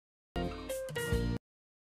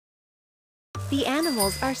The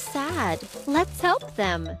animals are sad. Let's help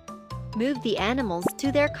them. Move the animals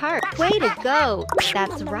to their cart. Way to go!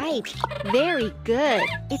 That's right. Very good.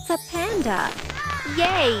 It's a panda.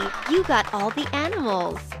 Yay! You got all the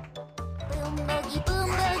animals. Boom boogie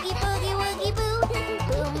boogie woogie boo.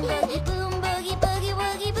 Boom boogie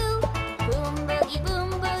woogie boo. Boom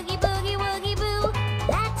boogie woogie boo.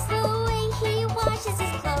 That's the way he washes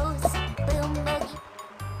his clothes. Boom boogie.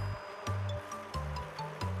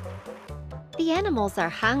 The animals are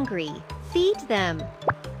hungry. Feed them.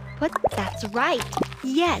 That's right.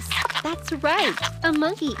 Yes, that's right. A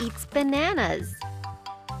monkey eats bananas.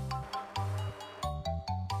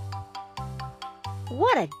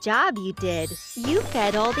 What a job you did. You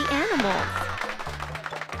fed all the animals.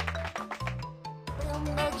 Boom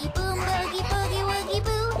boogie woogie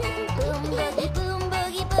boo. Boom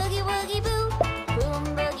boogie woogie boo. Boom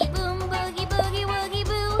boogie woogie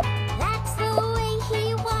boo. That's the way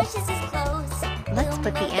he washes his clothes. Let's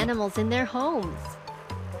put the animals in their homes.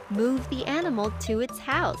 Move the animal to its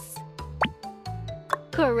house.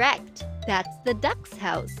 Correct. That's the duck's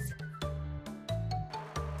house.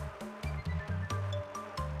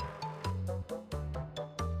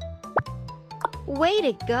 Way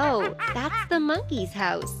to go! That's the monkey's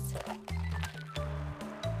house.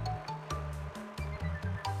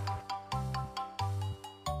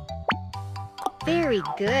 Very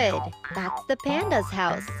good. That's the panda's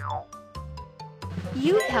house.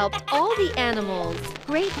 You helped all the animals.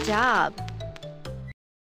 Great job.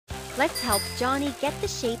 Let's help Johnny get the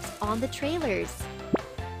shapes on the trailers.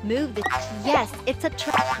 Move the... Yes, it's a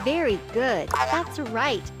Very good. That's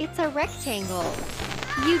right. It's a rectangle.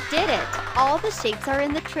 You did it. All the shapes are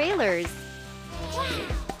in the trailers.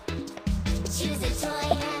 Choose a toy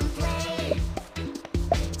and play.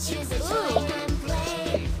 Choose a toy and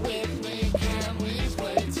play. With me, can we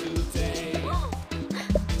play today?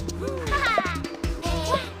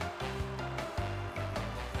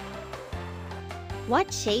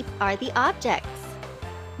 What shape are the objects?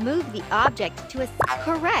 Move the object to a...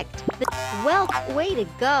 Correct. Well, way to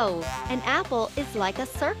go. An apple is like a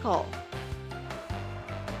circle.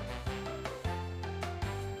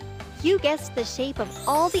 You guessed the shape of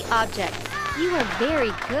all the objects. You are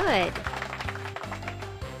very good.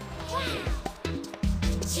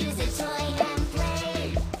 Choose a toy and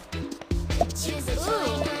play. Choose a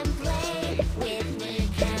toy and play. With me,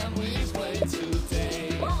 can we play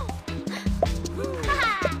today?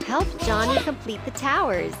 Help Johnny complete the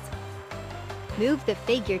towers. Move the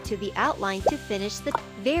figure to the outline to finish the...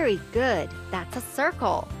 Very good. That's a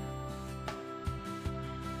circle.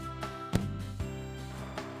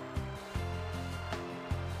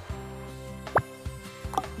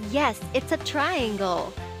 Yes, it's a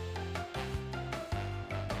triangle.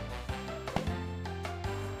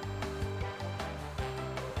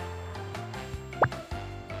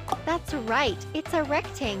 That's right, it's a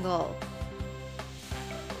rectangle.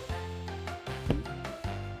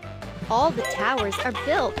 All the towers are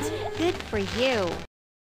built. Good for you.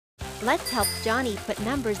 Let's help Johnny put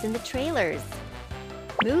numbers in the trailers.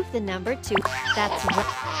 Move the number to... That's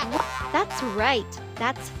right.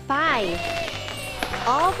 That's 5.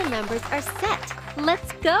 All the numbers are set.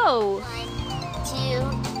 Let's go. 1, 2,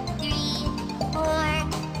 3, 4,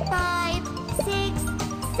 5, 6,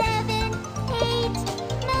 7, 8,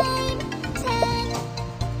 9, 10.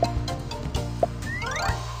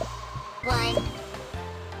 1.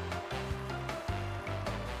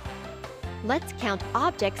 Let's count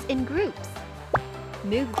objects in groups.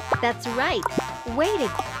 Move. That's right. Way to...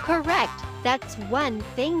 Correct. That's 1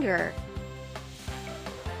 finger.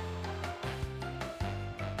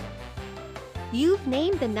 You've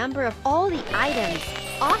named the number of all the items.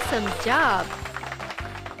 Awesome job!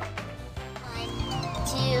 1,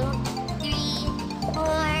 2, 3, 4,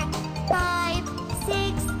 5,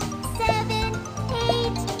 6, 7,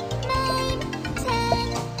 8, 9,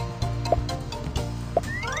 10.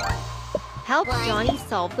 Help Johnny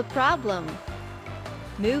solve the problem.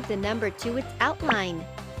 Move the number to its outline.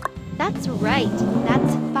 That's right.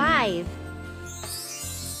 That's 5.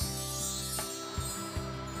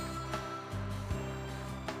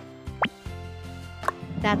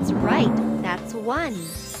 That's right. That's 1.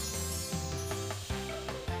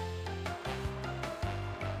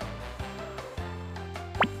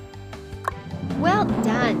 Well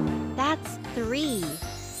done. That's 3.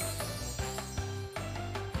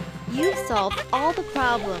 You've solved all the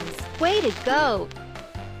problems. Way to go!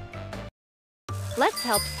 Let's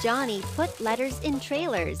help Johnny put letters in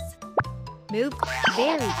trailers. Move.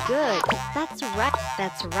 Very good. That's right.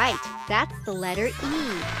 That's right. That's the letter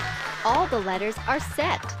E. All the letters are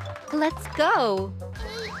set. Let's go.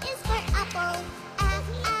 E is for apple.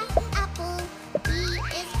 Apple.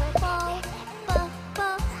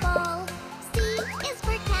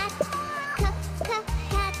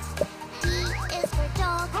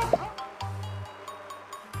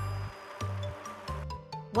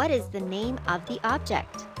 What is the name of the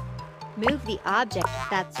object? Move the object.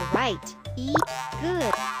 That's right. E.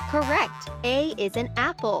 Good. Correct. A is an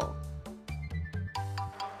apple.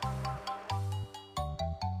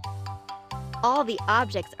 All the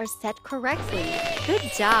objects are set correctly. Good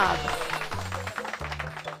job.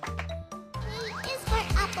 A is for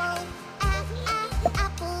apple.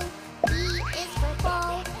 Apple. B is for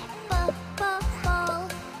ball. Ball.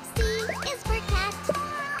 C is for cat.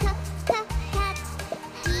 Cat.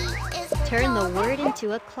 D is for Turn the dog. word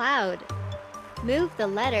into a cloud. Move the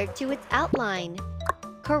letter to its outline.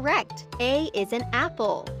 Correct. A is an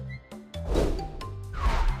apple.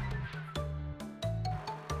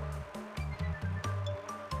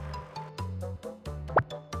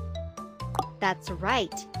 That's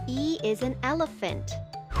right. E is an elephant.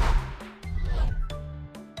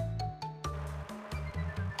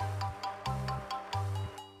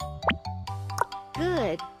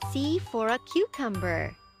 Good. C for a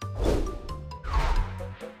cucumber.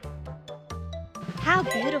 How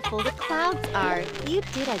beautiful the clouds are! You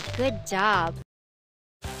did a good job.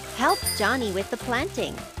 Help Johnny with the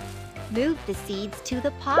planting. Move the seeds to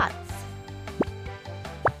the pots.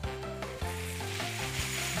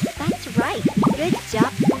 That's right. Good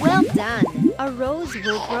job. Well done. A rose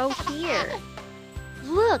will grow here.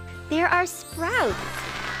 Look, there are sprouts.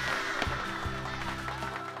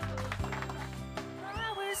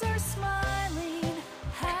 Flowers are smiling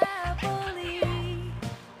happily.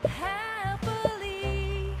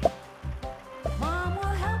 Mom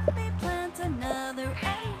will help me plant another,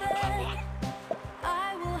 and then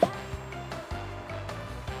I will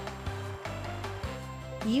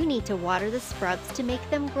You need to water the sprouts to make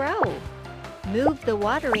them grow. Move the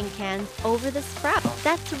watering cans over the sprouts.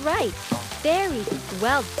 That's right. Very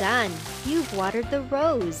well done. You've watered the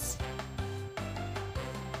rose.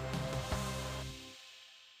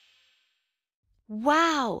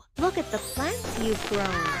 Wow! Look at the plants you've grown.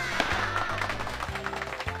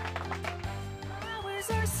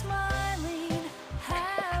 Flowers are smiling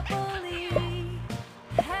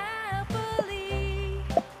happily.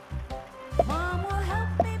 Mom will help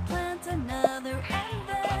me plant another, and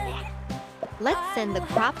then Let's send the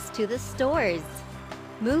crops to the stores.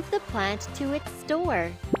 Move the plant to its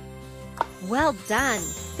store. Well done!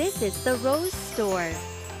 This is the rose store.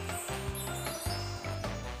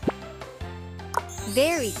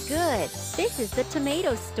 Very good! This is the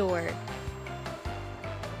tomato store.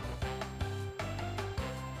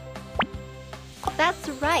 That's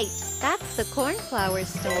right! That's the cornflower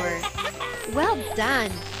store. Well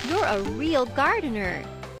done! You're a real gardener.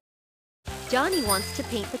 Johnny wants to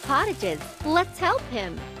paint the cottages. Let's help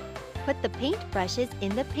him. Put the paint brushes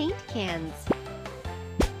in the paint cans.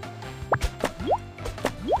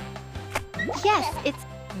 Yes, it's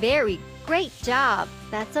very great job.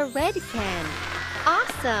 That's a red can.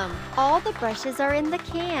 Awesome! All the brushes are in the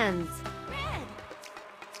cans. Red.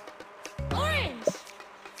 Orange.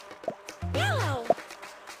 Yellow.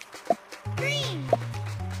 Green.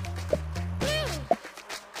 Blue.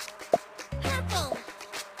 Purple.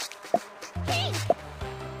 Pink.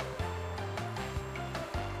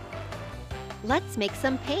 Let's make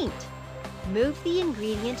some paint. Move the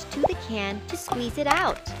ingredient to the can to squeeze it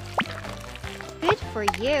out. Good for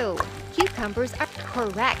you. Cucumbers are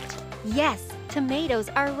correct. Yes, tomatoes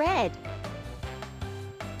are red.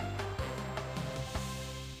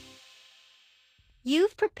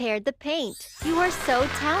 You've prepared the paint. You are so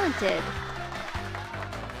talented.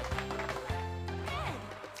 Red.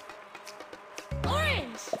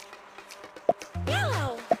 Orange.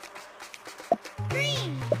 Yellow.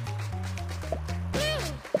 Green. Blue.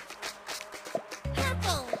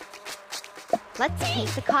 Purple. Let's paint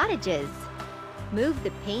the cottages. Move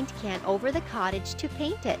the paint can over the cottage to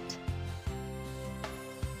paint it.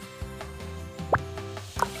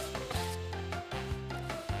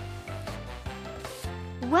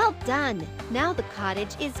 Well done! Now the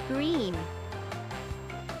cottage is green.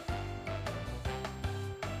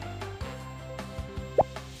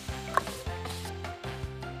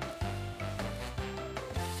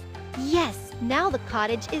 Yes, now the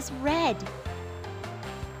cottage is red.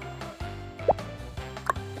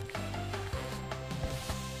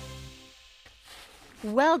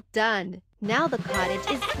 Well done! Now the cottage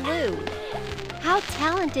is blue. How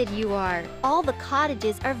talented you are! All the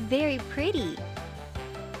cottages are very pretty.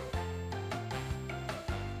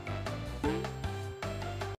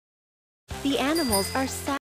 The animals are sad.